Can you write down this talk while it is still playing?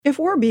If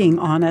we're being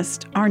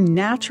honest, our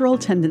natural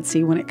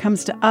tendency when it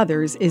comes to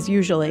others is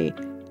usually,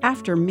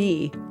 after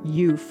me,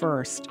 you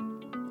first.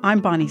 I'm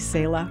Bonnie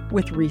Sala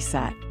with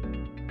Reset.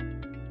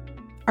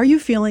 Are you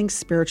feeling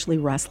spiritually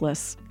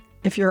restless?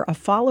 If you're a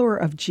follower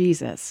of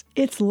Jesus,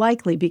 it's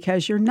likely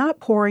because you're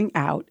not pouring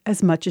out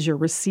as much as you're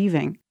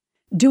receiving.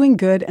 Doing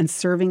good and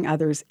serving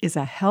others is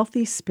a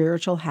healthy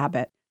spiritual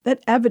habit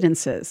that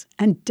evidences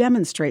and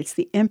demonstrates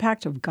the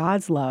impact of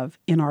God's love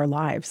in our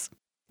lives.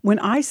 When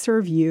I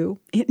serve you,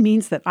 it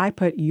means that I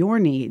put your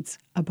needs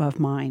above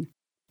mine.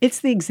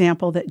 It's the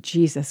example that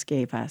Jesus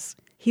gave us.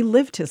 He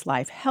lived his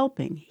life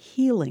helping,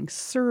 healing,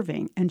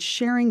 serving, and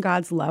sharing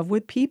God's love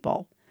with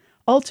people.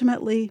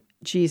 Ultimately,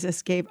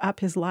 Jesus gave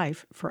up his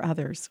life for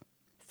others.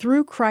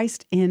 Through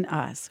Christ in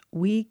us,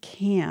 we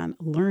can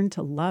learn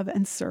to love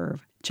and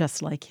serve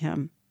just like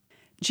him.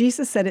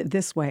 Jesus said it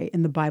this way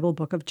in the Bible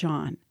book of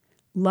John: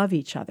 "Love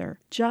each other.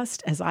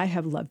 Just as I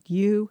have loved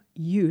you,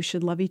 you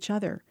should love each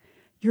other.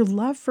 Your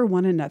love for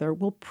one another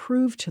will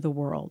prove to the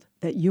world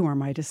that you are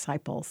my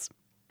disciples."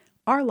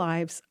 Our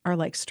lives are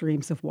like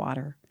streams of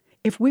water.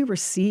 If we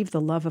receive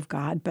the love of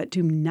God but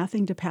do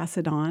nothing to pass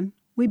it on,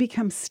 we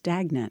become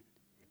stagnant.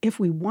 If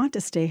we want to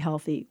stay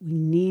healthy, we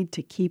need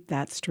to keep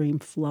that stream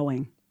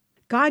flowing.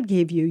 God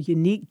gave you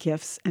unique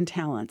gifts and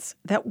talents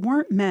that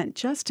weren't meant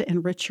just to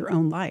enrich your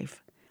own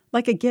life.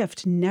 Like a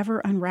gift never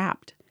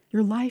unwrapped,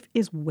 your life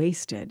is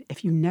wasted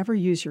if you never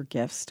use your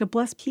gifts to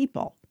bless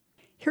people.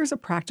 Here's a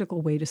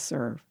practical way to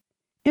serve.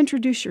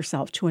 Introduce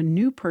yourself to a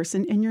new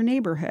person in your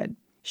neighborhood.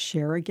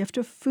 Share a gift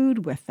of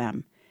food with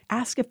them.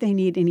 Ask if they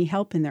need any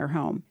help in their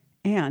home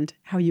and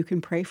how you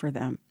can pray for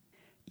them.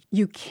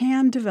 You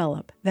can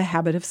develop the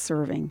habit of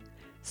serving.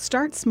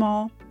 Start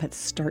small, but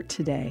start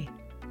today.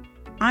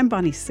 I'm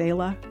Bonnie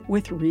Sala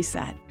with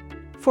Reset.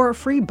 For a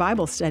free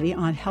Bible study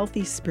on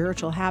healthy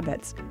spiritual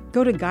habits,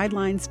 go to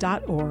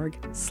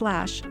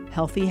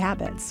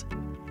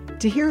guidelines.org/healthyhabits.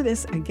 To hear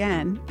this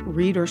again,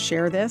 read or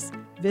share this,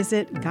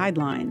 visit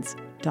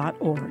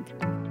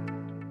guidelines.org.